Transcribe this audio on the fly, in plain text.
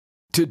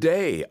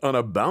Today on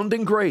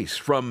Abounding Grace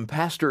from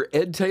Pastor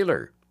Ed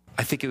Taylor.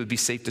 I think it would be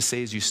safe to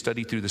say as you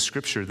study through the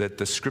Scripture that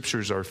the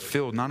Scriptures are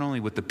filled not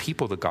only with the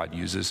people that God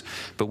uses,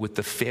 but with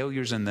the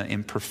failures and the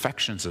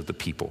imperfections of the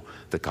people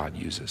that God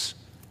uses.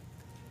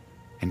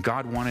 And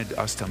God wanted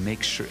us to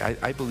make sure,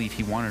 I believe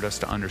He wanted us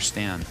to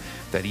understand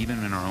that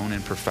even in our own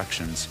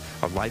imperfections,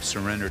 a life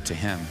surrendered to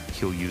Him,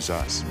 He'll use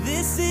us.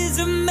 This is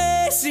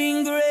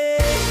amazing grace.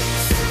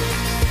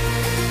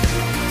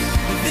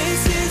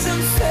 This is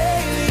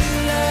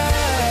unfailing love.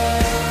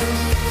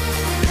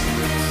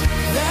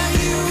 That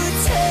you would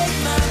take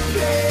my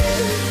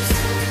place.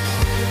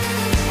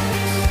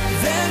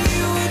 That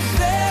you would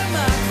bear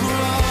my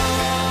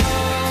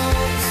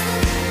cross.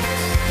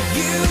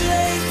 You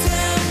laid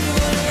down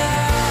your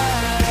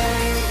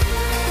life.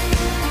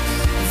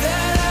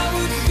 That I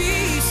would be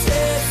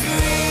set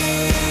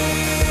free.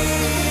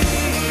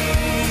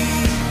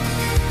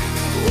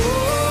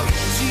 Oh,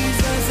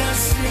 Jesus, I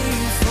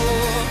sing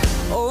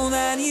for all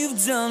that you've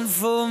done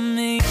for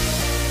me.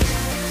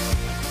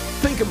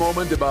 Think a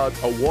moment about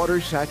a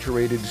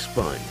water-saturated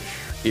sponge.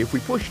 If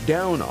we push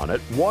down on it,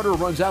 water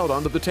runs out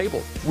onto the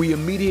table. We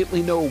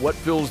immediately know what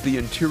fills the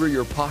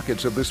interior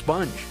pockets of the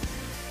sponge.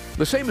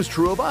 The same is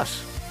true of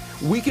us.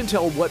 We can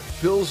tell what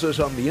fills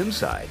us on the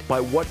inside by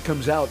what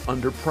comes out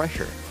under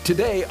pressure.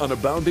 Today on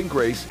Abounding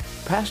Grace,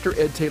 Pastor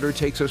Ed Taylor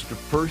takes us to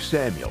 1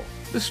 Samuel.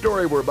 The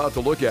story we're about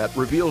to look at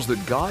reveals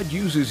that God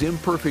uses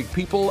imperfect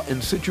people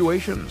and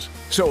situations.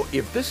 So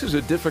if this is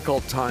a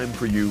difficult time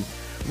for you,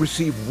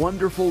 receive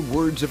wonderful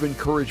words of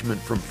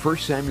encouragement from 1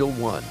 Samuel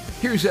 1.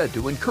 Here's Ed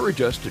to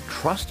encourage us to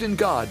trust in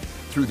God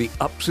through the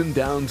ups and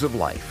downs of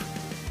life.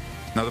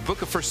 Now, the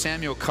book of 1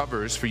 Samuel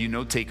covers, for you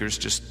note takers,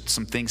 just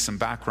some things, some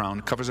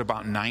background, covers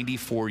about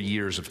 94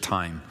 years of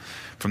time,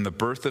 from the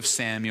birth of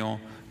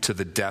Samuel to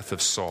the death of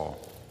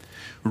Saul.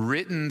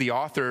 Written, the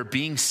author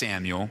being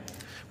Samuel,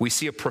 we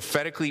see a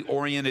prophetically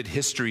oriented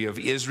history of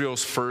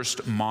Israel's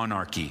first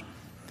monarchy.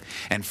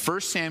 And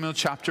 1 Samuel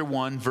chapter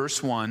 1,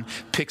 verse 1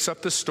 picks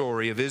up the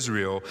story of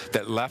Israel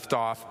that left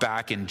off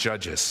back in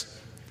Judges.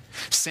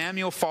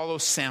 Samuel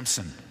follows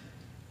Samson,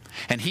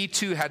 and he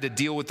too had to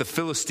deal with the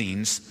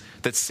Philistines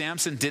that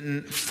Samson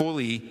didn't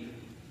fully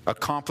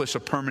accomplish a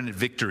permanent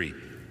victory.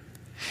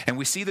 And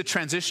we see the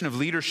transition of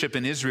leadership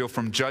in Israel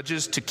from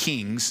judges to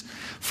kings,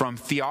 from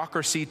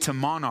theocracy to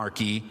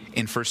monarchy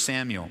in 1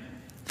 Samuel.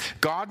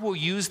 God will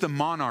use the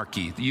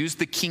monarchy, use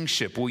the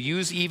kingship, will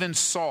use even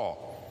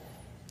Saul.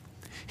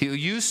 He'll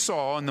use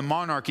Saul and the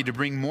monarchy to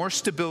bring more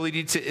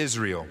stability to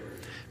Israel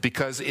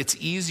because it's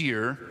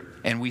easier,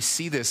 and we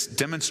see this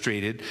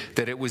demonstrated,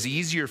 that it was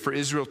easier for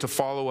Israel to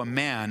follow a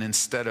man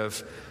instead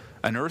of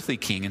an earthly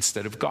king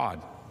instead of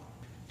God.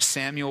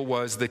 Samuel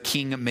was the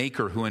king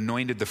maker who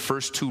anointed the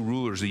first two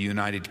rulers of the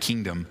United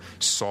Kingdom,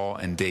 Saul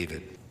and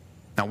David.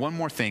 Now, one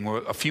more thing, or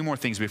a few more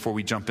things before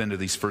we jump into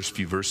these first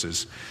few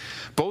verses.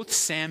 Both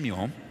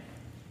Samuel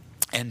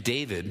and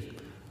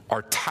David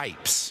are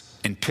types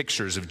and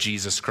pictures of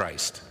Jesus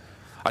Christ.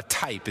 A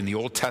type in the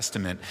Old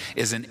Testament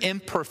is an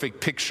imperfect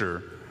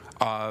picture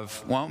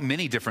of, well,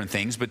 many different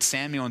things, but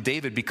Samuel and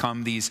David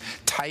become these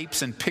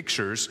types and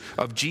pictures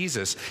of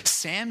Jesus.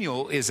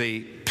 Samuel is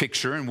a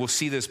picture, and we'll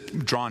see this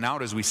drawn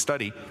out as we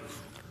study.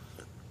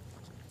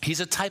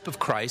 He's a type of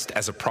Christ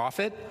as a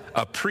prophet,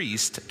 a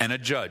priest, and a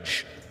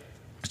judge.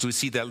 So we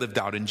see that lived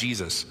out in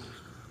Jesus.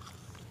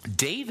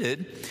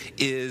 David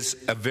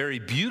is a very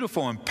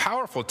beautiful and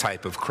powerful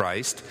type of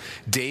Christ.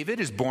 David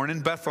is born in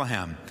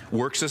Bethlehem,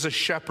 works as a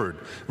shepherd,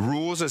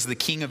 rules as the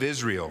king of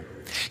Israel.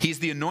 He's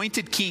the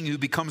anointed king who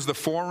becomes the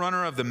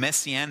forerunner of the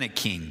messianic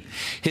king.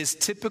 His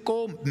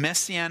typical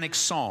messianic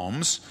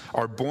psalms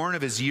are born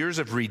of his years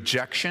of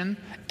rejection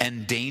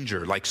and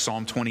danger, like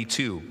Psalm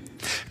 22.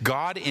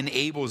 God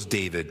enables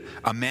David,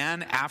 a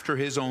man after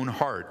his own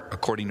heart,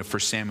 according to 1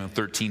 Samuel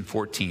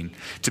 13:14,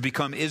 to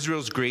become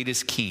Israel's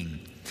greatest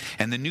king.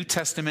 And the New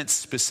Testament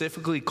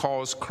specifically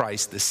calls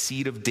Christ the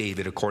seed of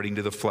David according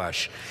to the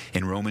flesh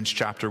in Romans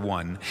chapter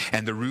 1,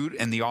 and the root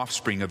and the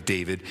offspring of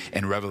David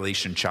in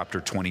Revelation chapter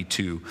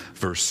 22,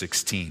 verse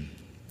 16.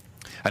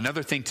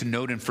 Another thing to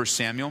note in 1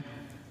 Samuel,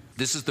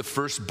 this is the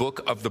first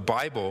book of the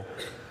Bible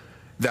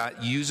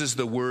that uses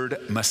the word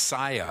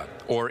Messiah,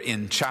 or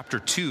in chapter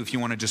 2, if you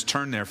want to just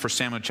turn there, 1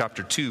 Samuel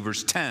chapter 2,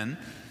 verse 10,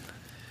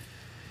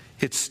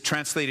 it's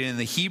translated in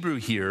the Hebrew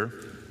here.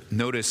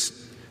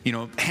 Notice,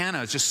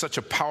 Hannah is just such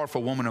a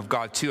powerful woman of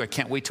God too. I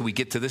can't wait till we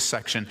get to this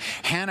section.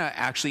 Hannah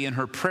actually in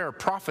her prayer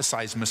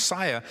prophesies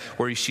Messiah,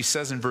 where she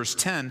says in verse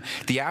 10,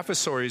 "The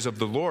adversaries of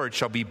the Lord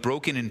shall be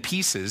broken in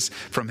pieces.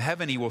 From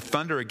heaven he will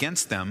thunder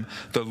against them.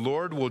 The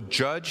Lord will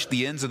judge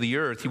the ends of the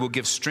earth. He will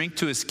give strength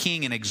to his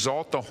king and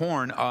exalt the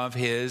horn of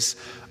his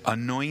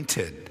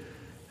anointed."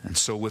 And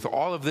so with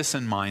all of this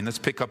in mind, let's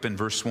pick up in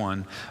verse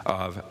 1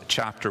 of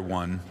chapter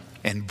 1.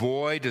 And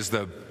boy, does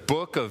the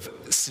book of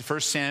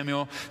 1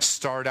 Samuel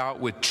start out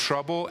with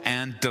trouble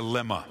and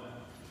dilemma.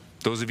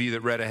 Those of you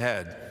that read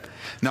ahead.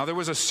 Now there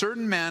was a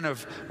certain man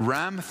of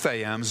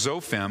Ramathaim,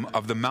 Zophim,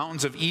 of the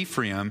mountains of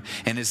Ephraim,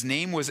 and his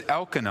name was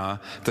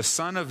Elkanah, the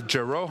son of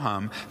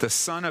Jeroham, the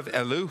son of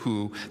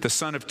Elihu, the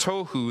son of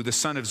Tohu, the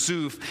son of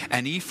Zuph,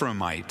 an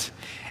Ephraimite.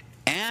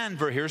 And,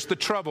 here's the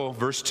trouble,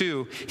 verse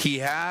 2, he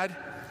had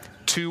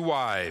 2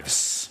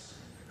 wives.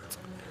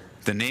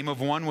 The name of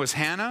one was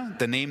Hannah,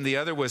 the name of the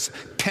other was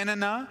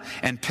Peninnah,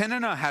 and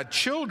Peninnah had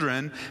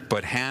children,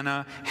 but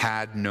Hannah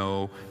had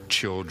no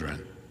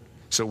children.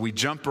 So we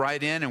jump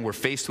right in and we're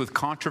faced with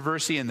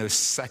controversy in the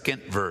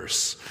second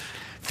verse.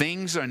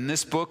 Things in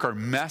this book are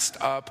messed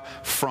up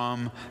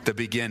from the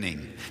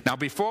beginning. Now,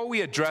 before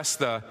we address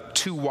the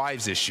 2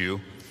 wives issue,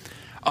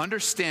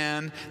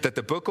 understand that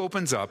the book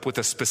opens up with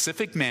a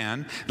specific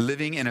man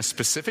living in a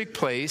specific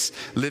place,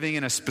 living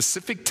in a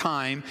specific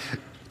time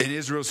in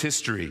Israel's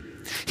history.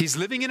 He's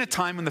living in a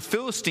time when the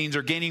Philistines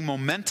are gaining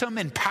momentum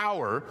and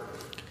power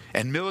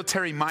and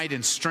military might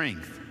and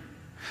strength.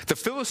 The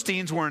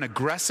Philistines were an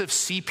aggressive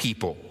sea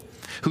people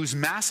whose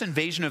mass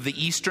invasion of the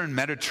eastern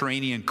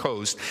Mediterranean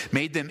coast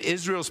made them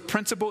Israel's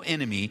principal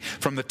enemy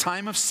from the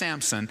time of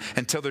Samson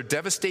until their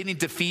devastating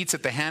defeats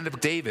at the hand of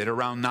David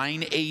around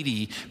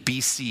 980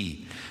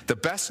 BC. The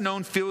best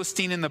known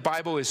Philistine in the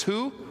Bible is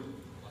who?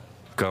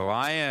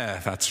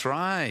 Goliath. That's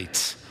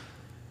right.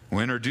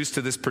 We're introduced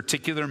to this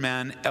particular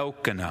man,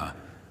 Elkanah.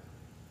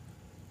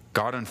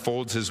 God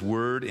unfolds his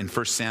word in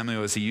 1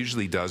 Samuel as he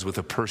usually does with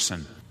a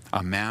person,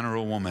 a man or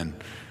a woman,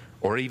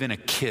 or even a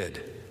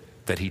kid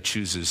that he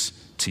chooses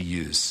to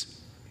use.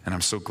 And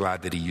I'm so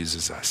glad that he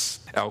uses us.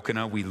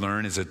 Elkanah, we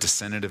learn, is a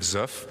descendant of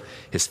Zuph.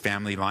 His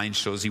family line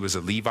shows he was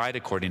a Levite,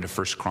 according to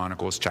 1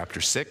 Chronicles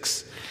chapter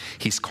 6.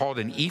 He's called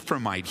an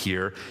Ephraimite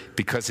here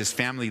because his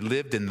family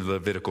lived in the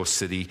Levitical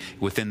city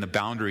within the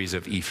boundaries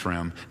of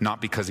Ephraim,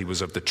 not because he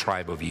was of the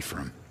tribe of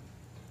Ephraim.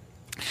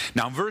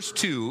 Now, verse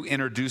 2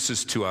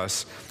 introduces to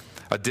us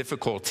a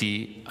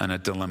difficulty and a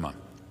dilemma.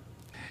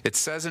 It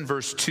says in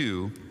verse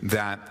 2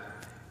 that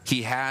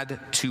he had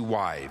 2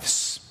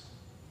 wives.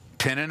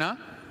 Peninnah,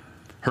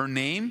 her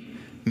name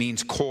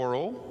means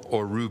coral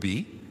or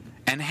ruby,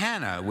 and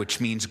Hannah,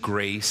 which means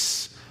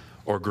grace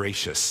or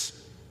gracious.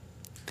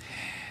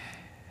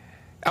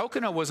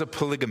 Elkanah was a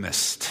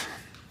polygamist,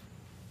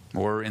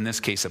 or in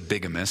this case a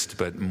bigamist,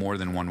 but more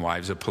than one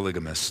wife, a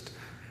polygamist.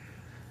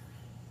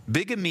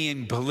 Bigamy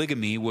and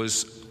polygamy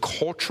was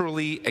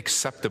culturally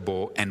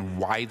acceptable and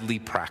widely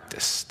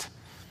practiced.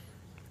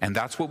 And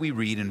that's what we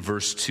read in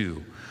verse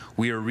 2.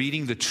 We are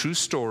reading the true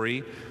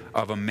story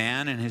of a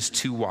man and his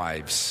 2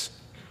 wives.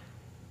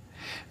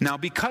 Now,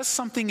 because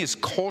something is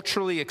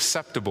culturally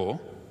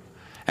acceptable,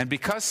 and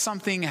because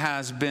something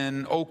has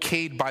been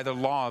okayed by the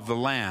law of the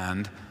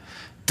land,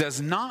 does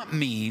not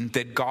mean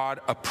that God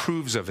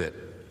approves of it.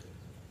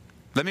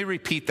 Let me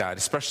repeat that,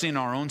 especially in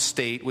our own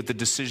state with the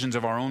decisions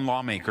of our own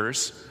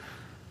lawmakers.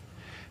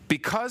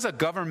 Because a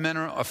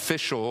governmental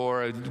official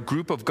or a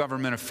group of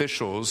government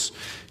officials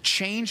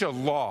change a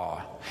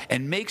law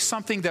and make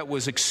something that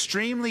was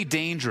extremely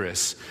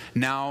dangerous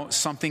now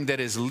something that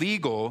is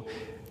legal,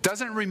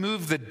 doesn't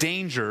remove the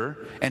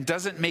danger and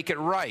doesn't make it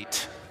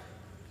right.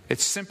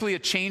 It's simply a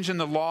change in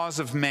the laws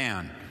of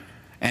man.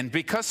 And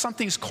because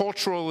something's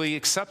culturally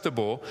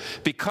acceptable,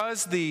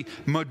 because the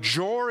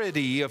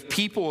majority of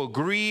people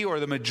agree, or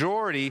the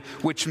majority,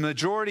 which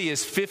majority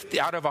is 50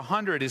 out of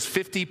 100 is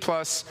 50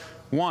 plus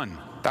 1.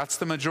 That's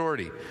the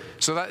majority.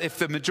 So that if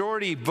the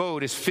majority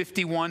vote is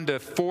 51 to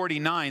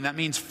 49, that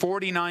means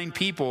 49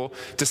 people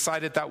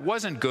decided that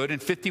wasn't good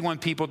and 51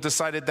 people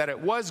decided that it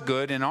was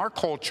good. In our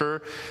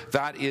culture,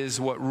 that is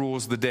what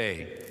rules the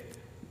day.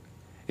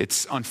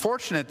 It's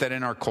unfortunate that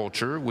in our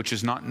culture, which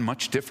is not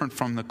much different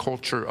from the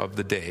culture of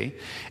the day,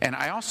 and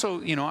I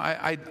also,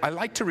 I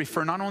like to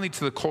refer not only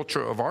to the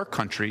culture of our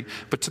country,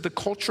 but to the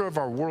culture of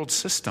our world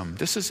system.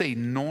 This is a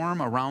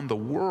norm around the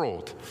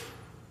world.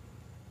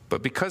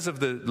 But because of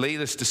the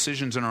latest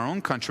decisions in our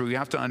own country, we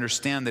have to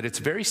understand that it's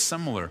very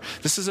similar.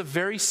 This is a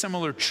very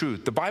similar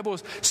truth. The Bible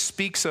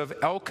speaks of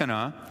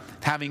Elkanah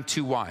having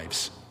 2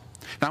 wives.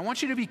 Now, I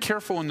want you to be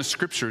careful in the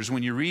scriptures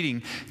when you're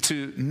reading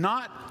to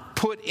not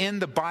put in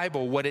the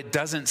Bible what it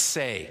doesn't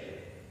say.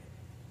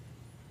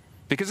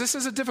 Because this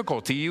is a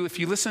difficulty. If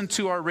you listen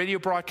to our radio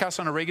broadcasts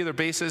on a regular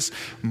basis,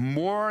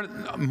 more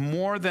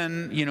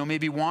than,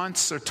 maybe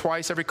once or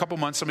twice every couple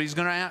months, somebody's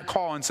going to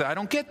call and say, I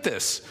don't get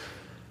this.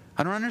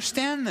 I don't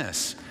understand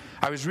this.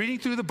 I was reading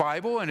through the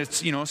Bible, and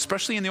it's,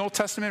 especially in the Old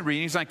Testament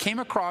readings, I came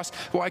across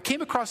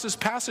this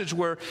passage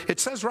where it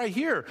says right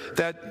here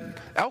that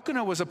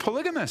Elkanah was a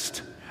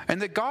polygamist.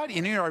 And that God,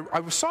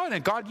 I saw it,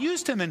 and God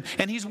used him,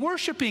 and he's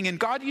worshiping, and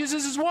God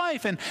uses his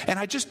wife, and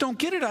I just don't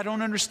get it. I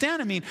don't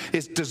understand.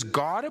 Does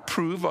God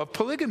approve of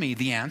polygamy?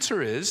 The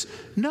answer is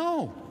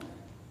no.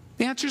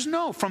 The answer is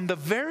no. From the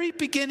very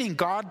beginning,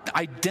 God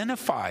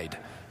identified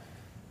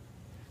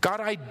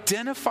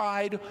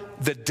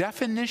the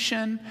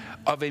definition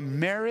of a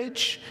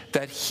marriage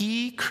that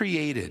he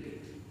created,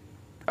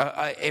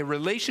 a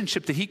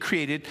relationship that he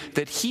created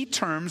that he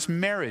terms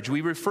marriage.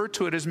 We refer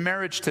to it as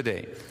marriage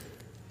today.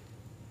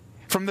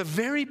 From the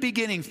very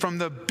beginning, from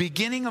the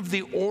beginning of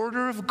the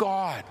order of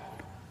God,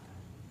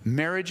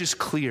 Marriage is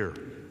clear.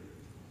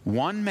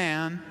 One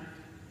man,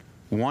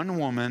 one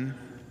woman,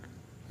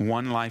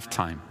 one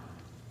lifetime.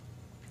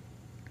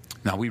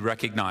 Now, we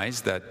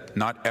recognize that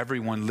not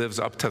everyone lives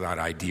up to that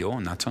ideal,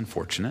 and that's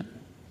unfortunate,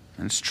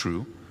 and it's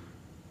true.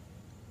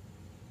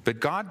 But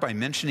God, by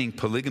mentioning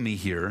polygamy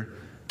here,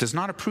 does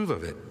not approve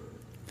of it,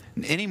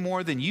 any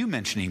more than you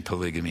mentioning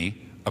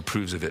polygamy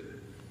approves of it.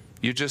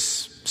 You're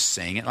just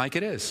saying it like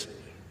it is.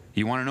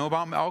 You want to know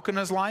about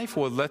Elkanah's life?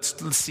 Well,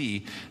 let's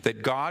see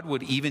that God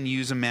would even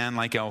use a man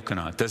like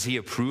Elkanah. Does he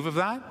approve of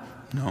that?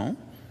 No.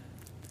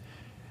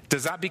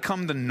 Does that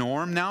become the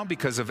norm now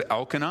because of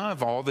Elkanah,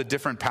 of all the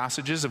different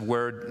passages of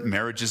where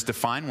marriage is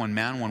defined, one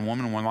man, one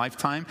woman, one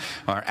lifetime,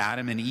 or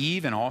Adam and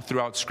Eve, and all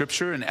throughout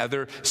Scripture, and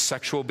other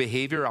sexual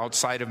behavior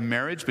outside of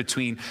marriage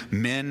between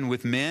men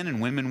with men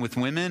and women with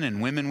women and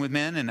women with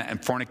men,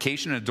 and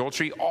fornication and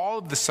adultery, all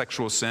of the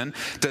sexual sin?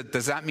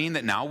 Does that mean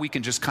that now we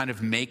can just kind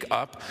of make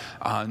up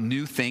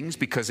new things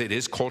because it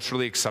is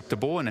culturally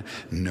acceptable? And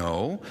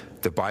no,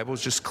 the Bible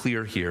is just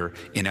clear here.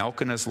 In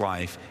Elkanah's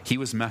life, he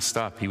was messed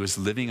up. He was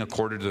living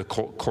according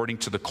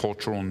to the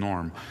cultural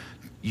norm.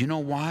 You know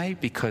why?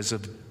 Because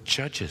of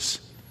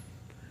judges.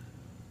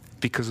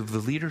 Because of the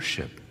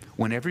leadership.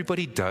 When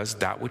everybody does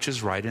that which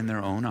is right in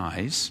their own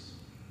eyes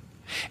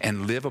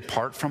and live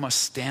apart from a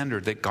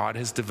standard that God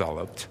has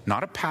developed,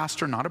 not a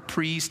pastor, not a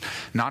priest,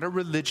 not a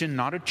religion,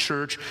 not a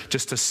church,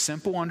 just a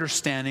simple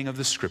understanding of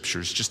the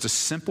Scriptures, just a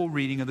simple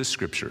reading of the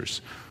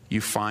Scriptures,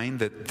 you find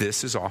that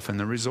this is often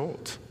the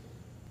result.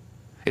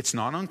 It's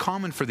not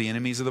uncommon for the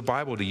enemies of the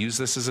Bible to use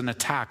this as an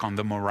attack on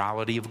the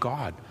morality of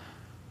God.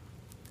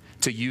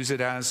 To use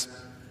it as,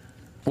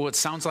 well, it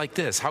sounds like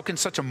this. How can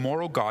such a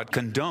moral God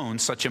condone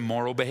such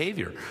immoral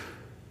behavior?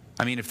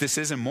 I mean, if this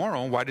is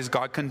immoral, why does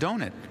God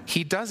condone it?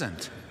 He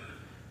doesn't.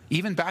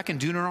 Even back in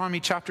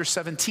Deuteronomy chapter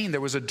 17, there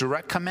was a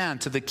direct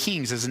command to the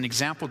kings as an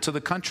example to the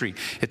country.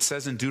 It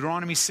says in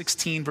Deuteronomy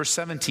 16, verse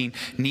 17,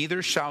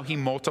 neither shall he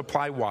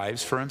multiply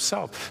wives for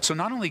himself. So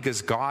not only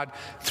does God,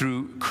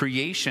 through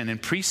creation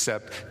and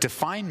precept,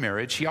 define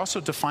marriage, he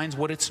also defines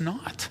what it's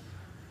not.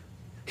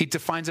 He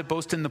defines it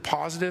both in the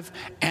positive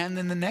and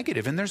in the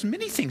negative. And there's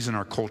many things in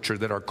our culture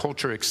that our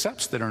culture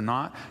accepts that are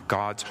not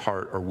God's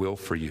heart or will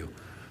for you.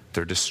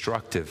 They're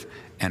destructive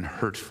and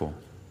hurtful.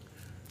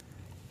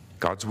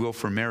 God's will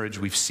for marriage,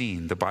 we've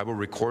seen. The Bible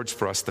records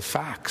for us the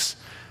facts.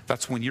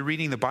 That's when you're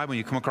reading the Bible and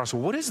you come across,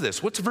 well, what is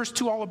this? What's verse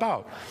 2 all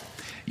about?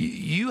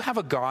 You have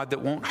a God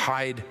that won't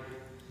hide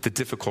the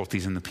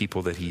difficulties in the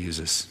people that he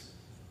uses.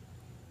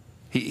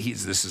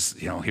 Here's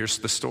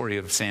the story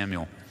of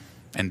Samuel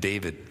and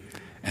David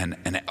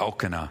and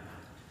Elkanah.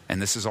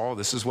 And this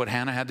is what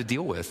Hannah had to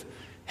deal with.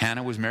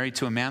 Hannah was married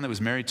to a man that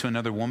was married to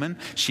another woman.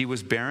 She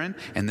was barren,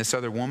 and this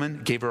other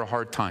woman gave her a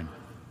hard time.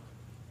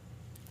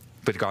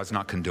 But God's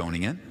not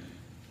condoning it.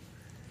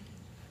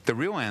 The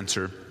real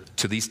answer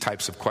to these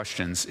types of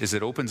questions is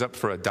it opens up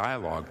for a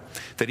dialogue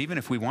that even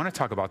if we want to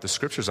talk about the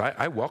Scriptures,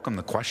 I welcome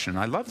the question.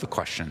 I love the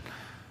question.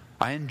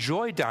 I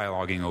enjoy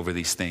dialoguing over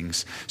these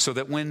things so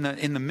that when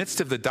in the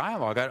midst of the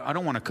dialogue, I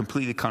don't want to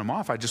completely cut them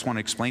off. I just want to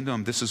explain to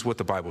them this is what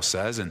the Bible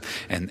says,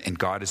 and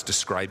God is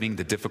describing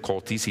the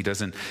difficulties. He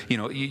doesn't,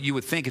 you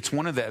would think it's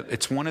one of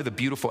the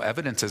beautiful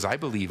evidences, I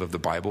believe, of the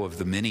Bible, of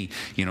the many,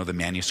 the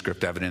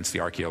manuscript evidence,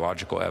 the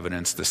archaeological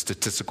evidence, the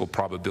statistical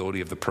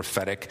probability of the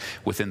prophetic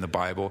within the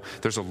Bible.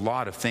 There's a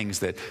lot of things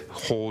that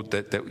hold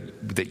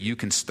that you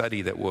can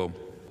study that will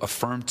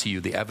affirm to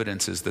you the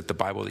evidences that the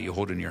Bible that you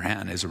hold in your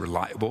hand is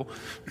reliable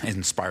and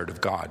inspired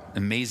of God.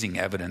 Amazing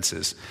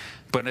evidences.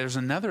 But there's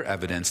another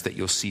evidence that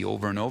you'll see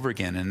over and over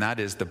again, and that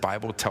is the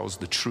Bible tells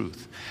the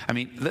truth. I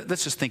mean,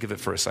 let's just think of it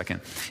for a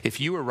second. If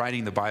you were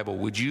writing the Bible,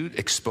 would you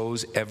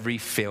expose every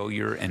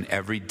failure and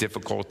every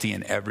difficulty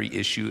and every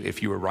issue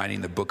if you were writing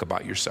the book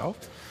about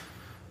yourself?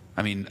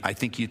 I mean, I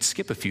think you'd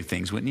skip a few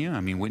things, wouldn't you? I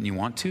mean, wouldn't you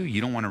want to?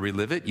 You don't want to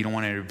relive it. You don't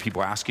want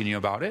people asking you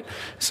about it.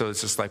 So it's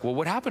just like, well,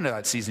 what happened to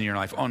that season in your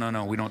life? Oh,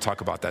 no, we don't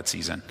talk about that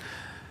season.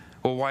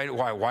 Well,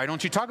 why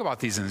don't you talk about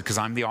these? Because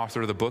I'm the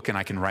author of the book and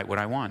I can write what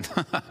I want.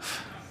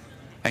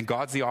 And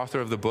God's the author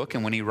of the book,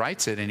 and when he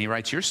writes it and he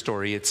writes your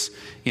story, it's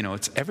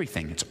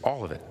everything. It's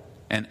all of it.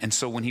 And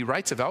so when he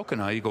writes of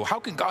Elkanah, you go, how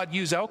can God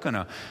use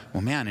Elkanah?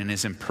 Well, man, in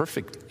his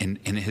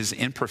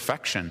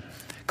imperfection,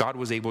 God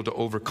was able to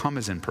overcome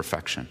his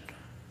imperfection.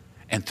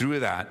 And through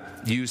that,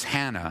 use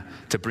Hannah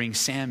to bring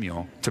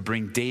Samuel, to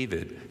bring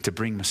David, to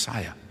bring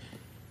Messiah.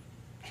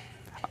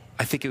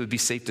 I think it would be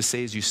safe to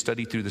say as you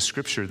study through the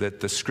Scripture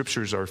that the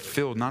Scriptures are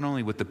filled not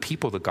only with the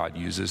people that God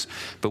uses,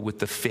 but with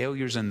the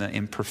failures and the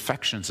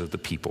imperfections of the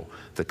people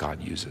that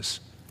God uses.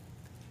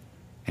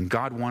 And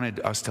God wanted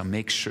us to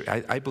make sure,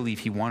 I believe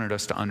he wanted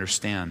us to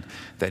understand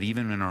that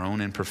even in our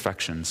own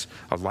imperfections,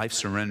 a life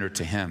surrendered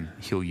to him,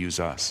 he'll use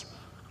us.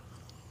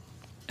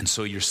 And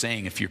so you're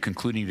saying, if you're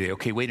concluding today,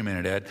 okay, wait a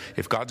minute, Ed,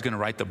 if God's going to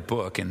write the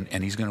book and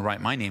he's going to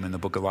write my name in the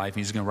book of life, and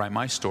he's going to write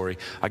my story,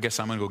 I guess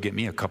I'm going to go get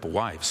me a couple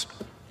wives.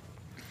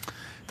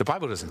 The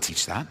Bible doesn't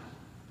teach that.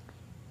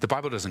 The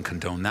Bible doesn't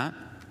condone that.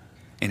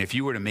 And if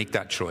you were to make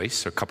that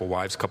choice, a couple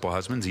wives, a couple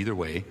husbands, either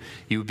way,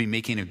 you would be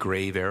making a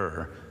grave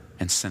error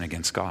and sin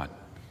against God.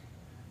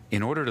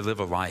 In order to live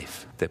a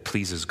life that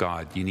pleases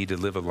God, you need to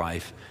live a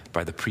life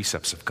by the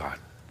precepts of God.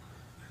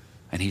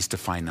 And he's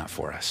defined that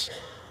for us.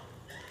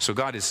 So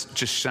God is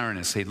just sharing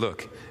us, hey,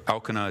 look,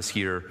 Elkanah is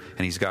here,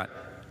 and he's got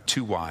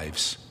 2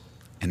 wives.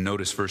 And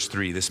notice verse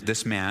 3,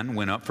 this man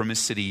went up from his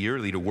city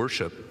yearly to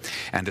worship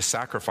and to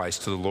sacrifice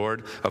to the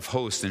Lord of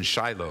hosts in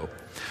Shiloh.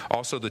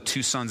 Also the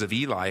 2 sons of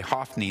Eli,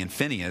 Hophni and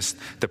Phinehas,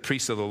 the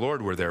priests of the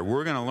Lord, were there.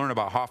 We're going to learn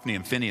about Hophni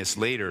and Phinehas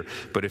later,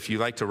 but if you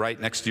like to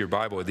write next to your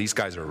Bible, these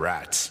guys are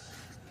rats.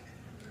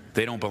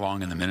 They don't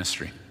belong in the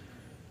ministry.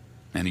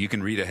 And you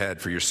can read ahead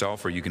for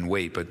yourself or you can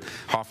wait. But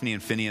Hophni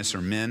and Phinehas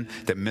are men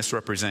that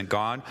misrepresent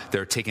God.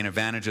 They're taking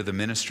advantage of the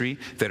ministry,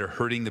 that are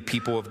hurting the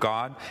people of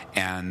God.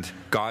 And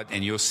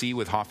you'll see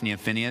with Hophni and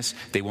Phinehas,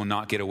 they will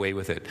not get away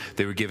with it.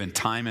 They were given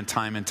time and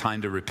time and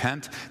time to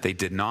repent. They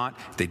did not.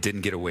 They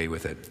didn't get away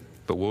with it.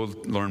 But we'll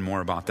learn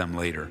more about them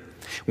later.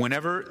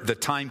 Whenever the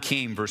time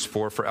came, verse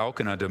 4, for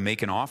Elkanah to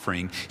make an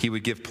offering, he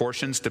would give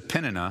portions to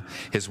Peninnah,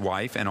 his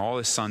wife, and all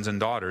his sons and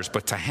daughters.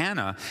 But to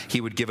Hannah,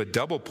 he would give a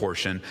double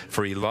portion,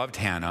 for he loved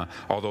Hannah,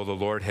 although the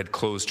Lord had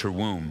closed her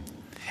womb.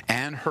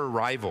 And her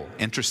rival,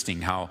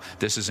 interesting how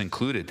this is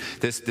included.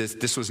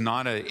 This was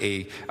not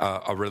a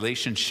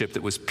relationship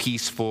that was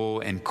peaceful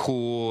and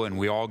cool and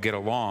we all get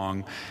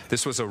along.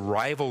 This was a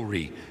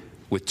rivalry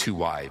with 2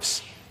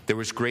 wives. There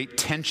was great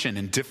tension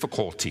and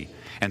difficulty.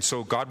 And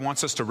so God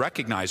wants us to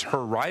recognize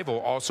her rival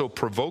also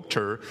provoked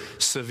her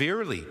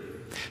severely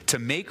to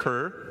make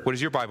her, what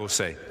does your Bible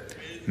say?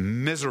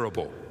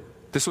 Miserable.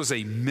 This was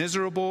a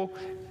miserable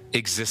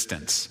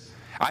existence.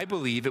 I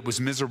believe it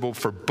was miserable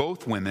for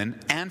both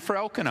women and for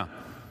Elkanah.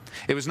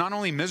 It was not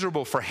only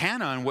miserable for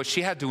Hannah and what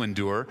she had to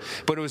endure,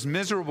 but it was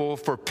miserable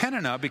for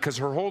Peninnah because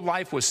her whole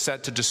life was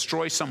set to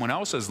destroy someone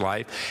else's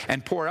life.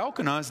 And poor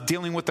Elkanah is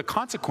dealing with the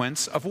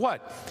consequence of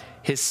what?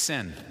 His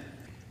sin.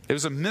 It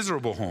was a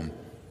miserable home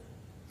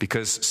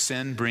because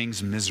sin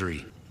brings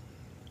misery.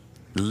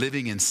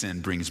 Living in sin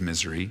brings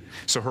misery.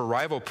 So her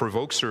rival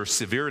provokes her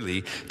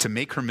severely to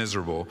make her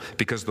miserable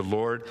because the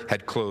Lord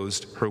had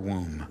closed her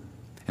womb.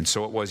 And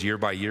so it was year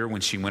by year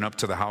when she went up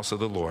to the house of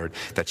the Lord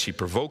that she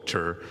provoked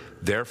her.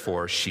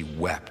 Therefore she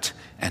wept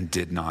and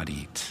did not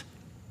eat.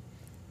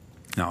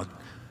 Now,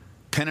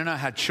 Peninnah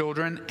had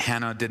children,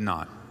 Hannah did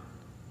not.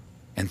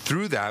 And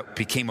through that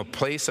became a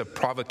place of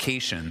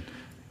provocation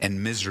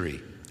and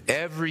misery.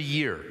 Every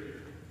year,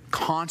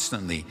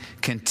 constantly,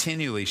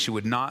 continually, she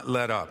would not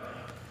let up.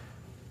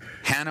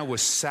 Hannah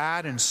was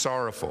sad and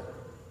sorrowful.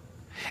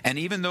 And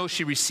even though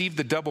she received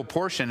the double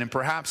portion, and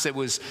perhaps it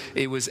was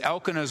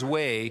Elkanah's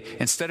way,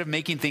 instead of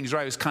making things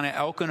right, it was kind of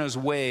Elkanah's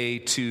way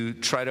to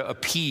try to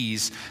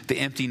appease the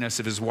emptiness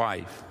of his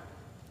wife.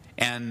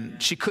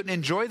 And she couldn't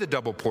enjoy the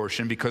double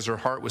portion because her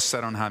heart was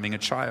set on having a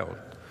child.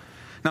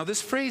 Now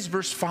this phrase,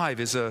 verse 5,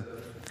 is an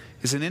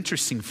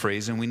interesting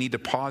phrase, and we need to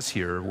pause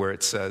here where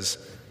it says,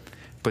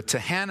 but to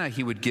Hannah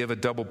he would give a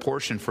double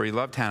portion, for he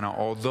loved Hannah,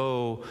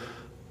 although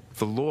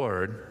the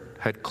Lord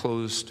had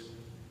closed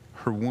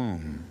her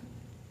womb.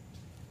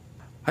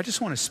 I just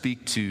want to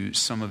speak to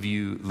some of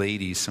you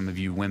ladies, some of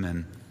you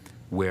women,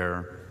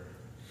 where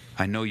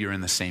I know you're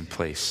in the same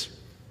place.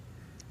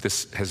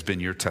 This has been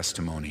your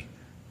testimony,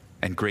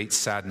 and great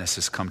sadness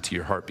has come to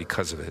your heart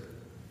because of it.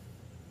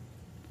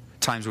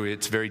 Times where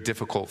it's very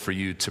difficult for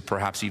you to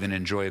perhaps even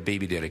enjoy a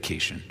baby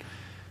dedication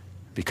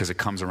because it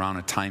comes around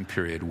a time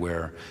period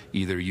where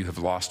either you have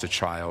lost a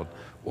child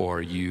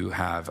or you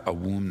have a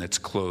womb that's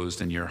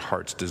closed in your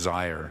heart's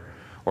desire.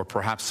 Or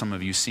perhaps some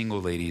of you single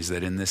ladies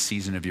that in this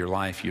season of your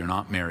life you're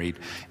not married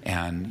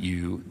and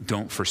you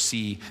don't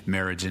foresee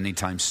marriage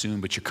anytime soon,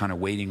 but you're kind of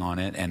waiting on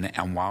it.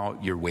 And while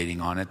you're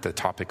waiting on it, the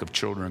topic of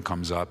children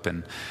comes up.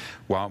 And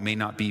while it may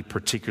not be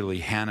particularly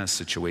Hannah's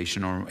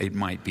situation, or it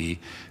might be,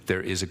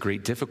 there is a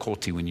great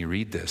difficulty when you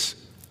read this.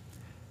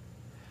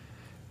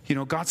 You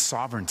know, God's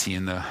sovereignty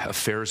in the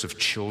affairs of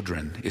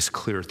children is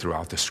clear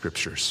throughout the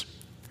scriptures.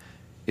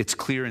 It's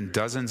clear in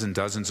dozens and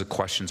dozens of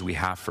questions we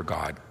have for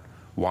God.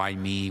 Why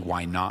me?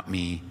 Why not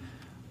me?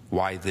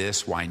 Why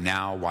this? Why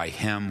now? Why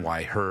him?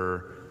 Why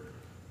her?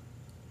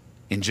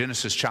 In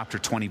Genesis chapter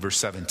 20, verse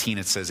 17,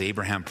 it says,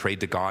 Abraham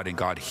prayed to God, and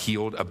God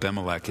healed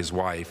Abimelech, his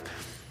wife,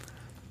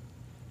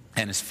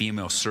 and his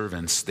female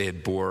servants.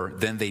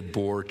 Then they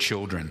bore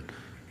children,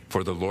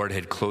 for the Lord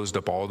had closed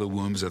up all the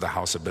wombs of the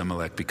house of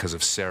Abimelech because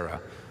of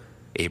Sarah,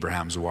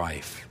 Abraham's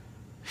wife.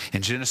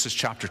 In Genesis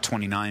chapter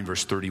 29,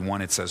 verse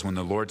 31, it says, when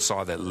the Lord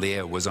saw that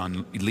Leah was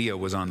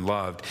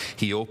unloved,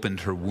 he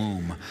opened her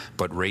womb,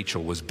 but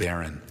Rachel was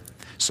barren.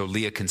 So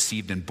Leah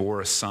conceived and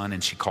bore a son,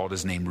 and she called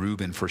his name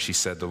Reuben, for she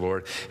said, the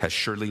Lord has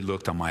surely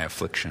looked on my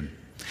affliction.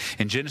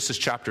 In Genesis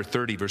chapter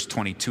 30, verse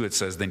 22, it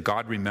says, then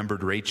God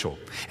remembered Rachel,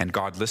 and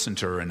God listened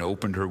to her and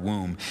opened her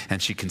womb,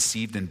 and she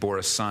conceived and bore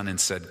a son and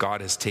said, God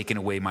has taken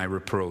away my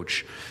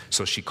reproach.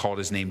 So she called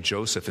his name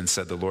Joseph and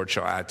said, the Lord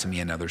shall add to me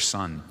another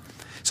son.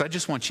 So I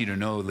just want you to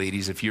know,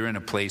 ladies, if you're in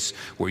a place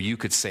where you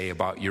could say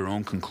about your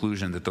own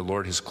conclusion that the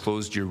Lord has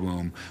closed your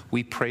womb,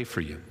 we pray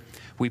for you.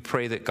 We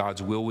pray that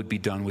God's will would be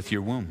done with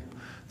your womb,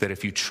 that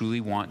if you truly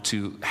want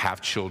to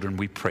have children,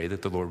 we pray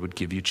that the Lord would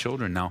give you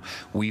children. Now,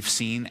 we've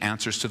seen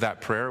answers to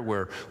that prayer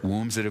where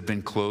wombs that have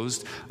been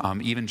closed,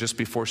 even just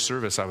before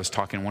service, I was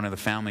talking to one of the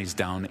families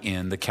down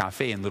in the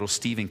cafe, and little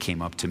Stephen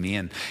came up to me,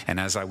 and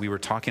as we were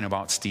talking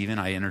about Stephen,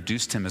 I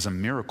introduced him as a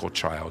miracle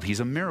child. He's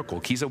a miracle.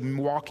 He's a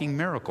walking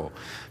miracle,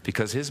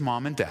 because his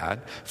mom and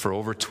dad, for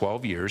over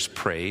 12 years,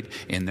 prayed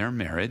in their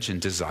marriage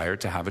and desired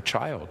to have a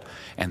child.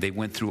 And they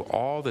went through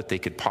all that they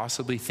could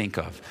possibly think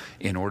of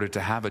in order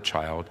to have a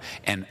child.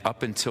 And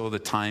up until the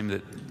time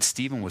that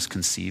Stephen was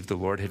conceived, the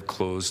Lord had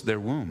closed their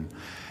womb.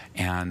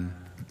 And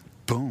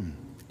boom,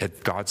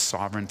 at God's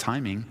sovereign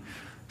timing,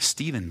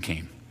 Stephen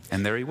came.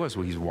 And there he was.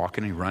 Well, he's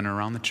walking and running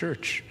around the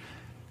church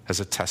as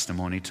a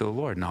testimony to the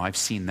Lord. Now, I've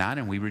seen that,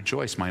 and we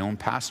rejoice. My own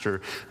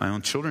pastor, my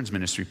own children's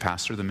ministry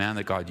pastor, the man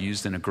that God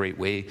used in a great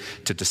way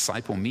to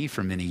disciple me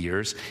for many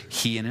years,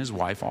 he and his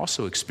wife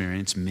also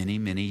experienced many,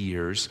 many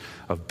years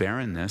of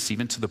barrenness,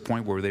 even to the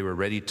point where they were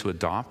ready to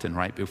adopt, and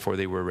right before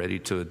they were ready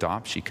to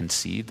adopt, she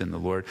conceived, and the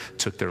Lord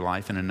took their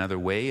life in another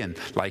way. And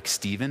like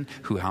Stephen,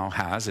 who now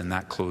has, in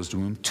that closed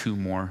womb, 2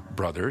 more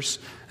brothers,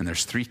 and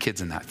there's 3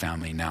 kids in that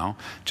family now,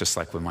 just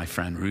like with my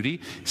friend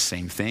Rudy,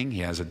 same thing.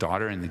 He has a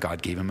daughter, and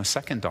God gave him a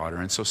second daughter.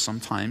 And so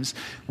sometimes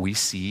we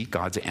see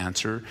God's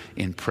answer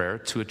in prayer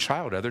to a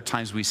child. Other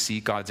times we see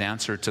God's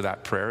answer to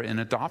that prayer in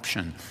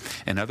adoption.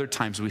 And other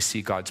times we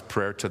see God's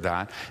prayer to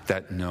that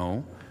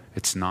no,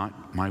 it's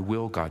not my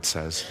will, God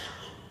says,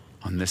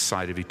 on this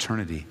side of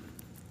eternity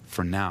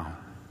for now.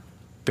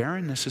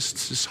 Barrenness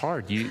is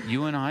hard.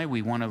 You and I,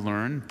 we want to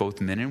learn, both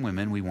men and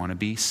women, we want to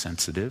be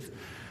sensitive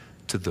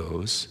to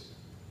those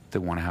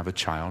that want to have a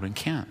child and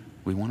can't.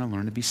 We want to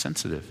learn to be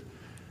sensitive.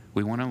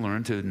 We want to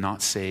learn to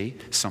not say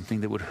something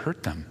that would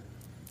hurt them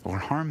or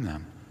harm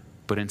them.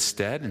 But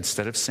instead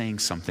of saying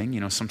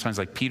something, sometimes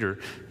like Peter,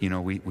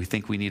 we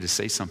think we need to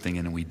say something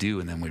and then we do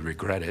and then we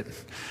regret it.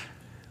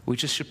 We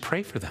just should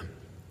pray for them.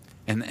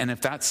 And if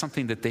that's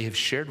something that they have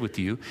shared with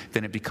you,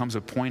 then it becomes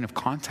a point of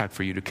contact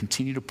for you to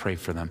continue to pray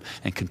for them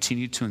and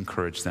continue to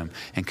encourage them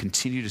and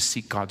continue to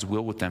seek God's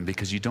will with them,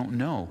 because you don't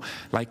know.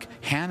 Like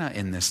Hannah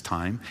in this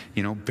time,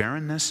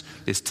 barrenness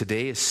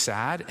today is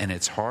sad and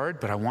it's hard,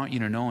 but I want you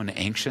to know in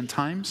ancient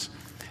times,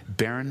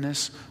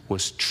 barrenness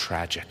was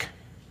tragic.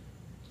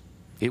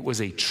 It was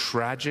a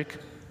tragic,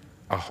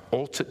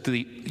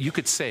 you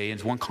could say,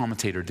 as one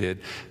commentator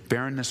did,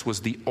 barrenness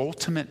was the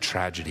ultimate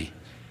tragedy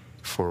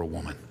for a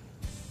woman.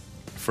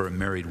 For a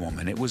married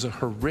woman. It was a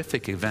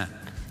horrific event.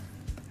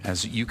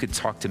 As you could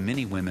talk to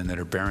many women that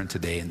are barren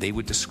today, and they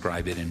would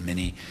describe it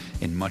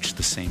in much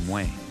the same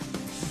way.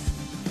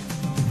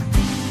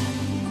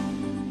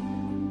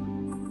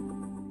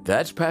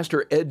 That's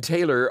Pastor Ed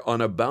Taylor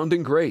on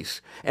Abounding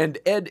Grace. And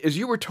Ed, as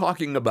you were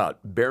talking about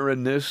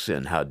barrenness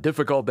and how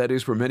difficult that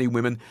is for many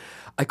women,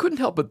 I couldn't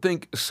help but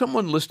think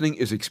someone listening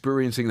is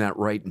experiencing that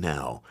right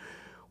now.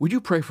 Would you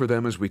pray for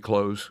them as we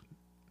close?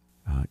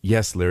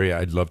 Yes, Larry,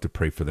 I'd love to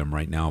pray for them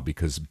right now,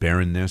 because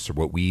barrenness, or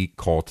what we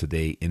call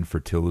today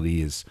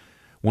infertility, is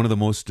one of the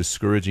most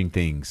discouraging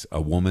things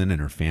a woman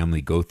and her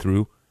family go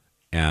through.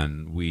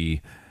 And I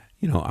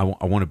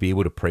want to be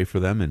able to pray for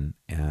them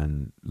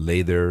and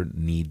lay their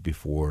need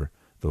before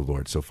the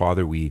Lord. So,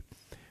 Father, we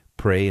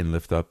pray and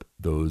lift up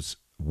those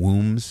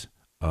wombs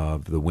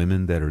of the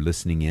women that are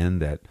listening in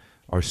that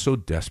are so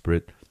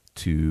desperate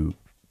to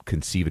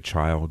conceive a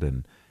child,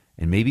 and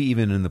maybe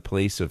even in the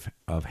place of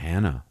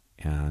Hannah,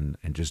 and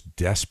just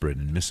desperate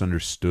and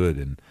misunderstood,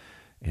 and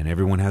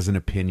everyone has an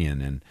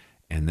opinion,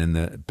 and then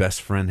the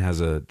best friend has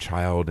a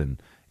child,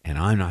 and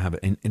I'm not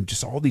having, and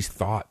just all these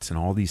thoughts and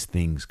all these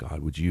things.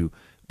 God, would you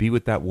be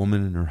with that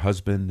woman and her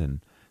husband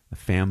and the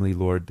family,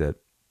 Lord, that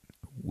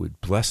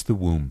would bless the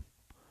womb,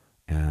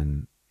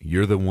 and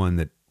you're the one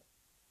that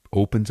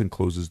opens and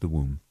closes the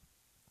womb.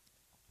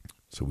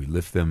 So we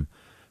lift them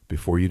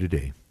before you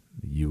today.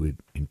 You would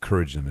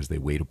encourage them as they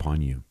wait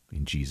upon you.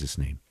 In Jesus'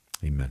 name,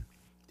 amen.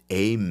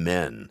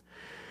 Amen.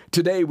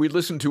 Today we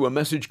listen to a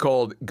message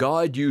called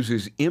God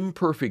Uses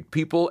Imperfect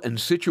People and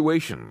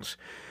Situations.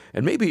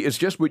 And maybe it's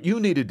just what you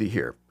needed to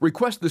hear.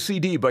 Request the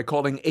CD by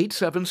calling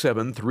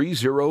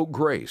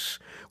 877-30-GRACE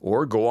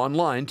or go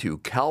online to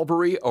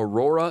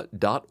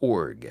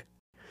calvaryaurora.org.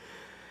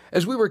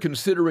 As we were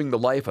considering the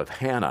life of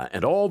Hannah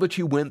and all that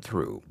she went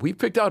through, we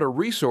picked out a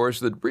resource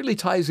that really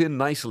ties in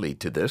nicely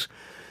to this.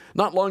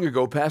 Not long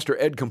ago, Pastor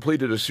Ed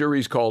completed a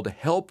series called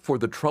Help for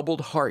the Troubled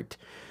Heart.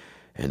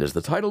 And as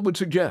the title would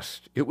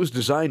suggest, it was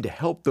designed to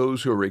help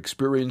those who are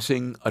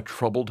experiencing a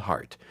troubled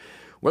heart.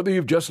 Whether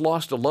you've just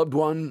lost a loved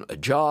one, a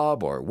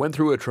job, or went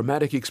through a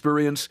traumatic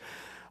experience,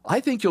 I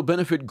think you'll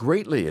benefit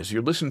greatly as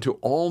you listen to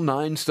all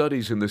 9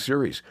 studies in the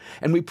series,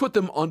 and we put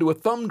them onto a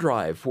thumb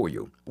drive for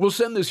you. We'll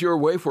send this your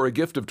way for a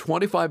gift of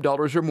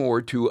 $25 or more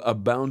to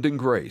Abounding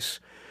Grace.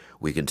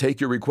 We can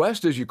take your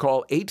request as you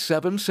call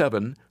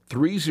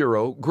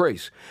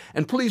 877-30-GRACE.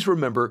 And please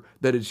remember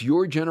that it's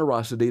your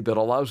generosity that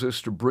allows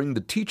us to bring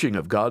the teaching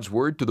of God's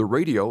Word to the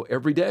radio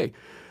every day.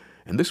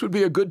 And this would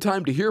be a good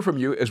time to hear from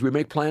you as we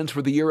make plans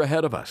for the year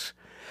ahead of us.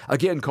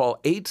 Again,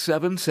 call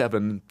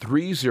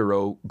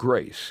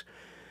 877-30-GRACE.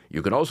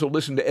 You can also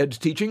listen to Ed's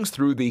teachings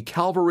through the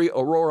Calvary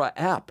Aurora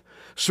app.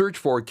 Search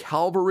for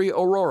Calvary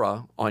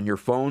Aurora on your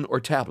phone or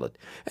tablet.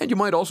 And you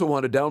might also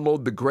want to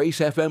download the Grace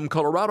FM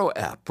Colorado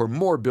app for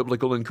more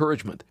biblical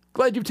encouragement.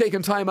 Glad you've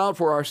taken time out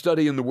for our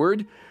study in the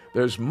Word.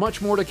 There's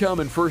much more to come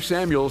in 1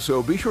 Samuel,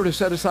 so be sure to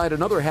set aside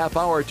another half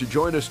hour to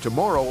join us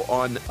tomorrow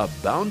on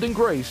Abounding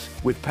Grace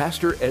with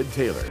Pastor Ed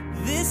Taylor.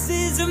 This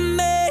is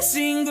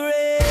amazing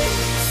grace.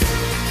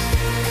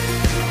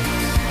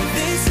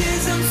 This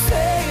is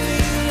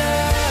unfailing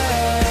love.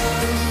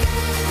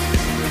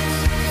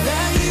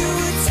 That you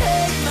would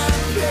take my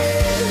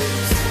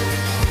place.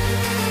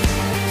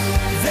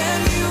 Then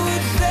you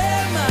would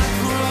bear my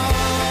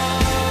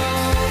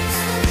cross.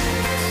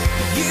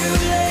 You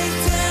laid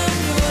down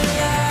your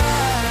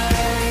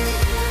life.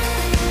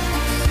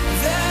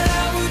 That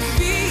I would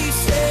be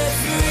set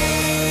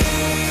free.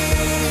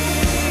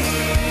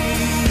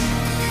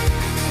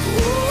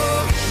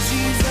 Oh,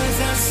 Jesus,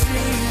 I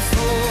sing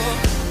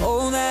for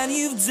all that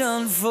you've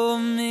done for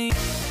me.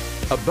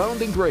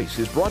 Abounding Grace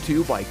is brought to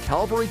you by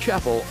Calvary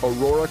Chapel,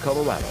 Aurora,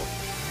 Colorado.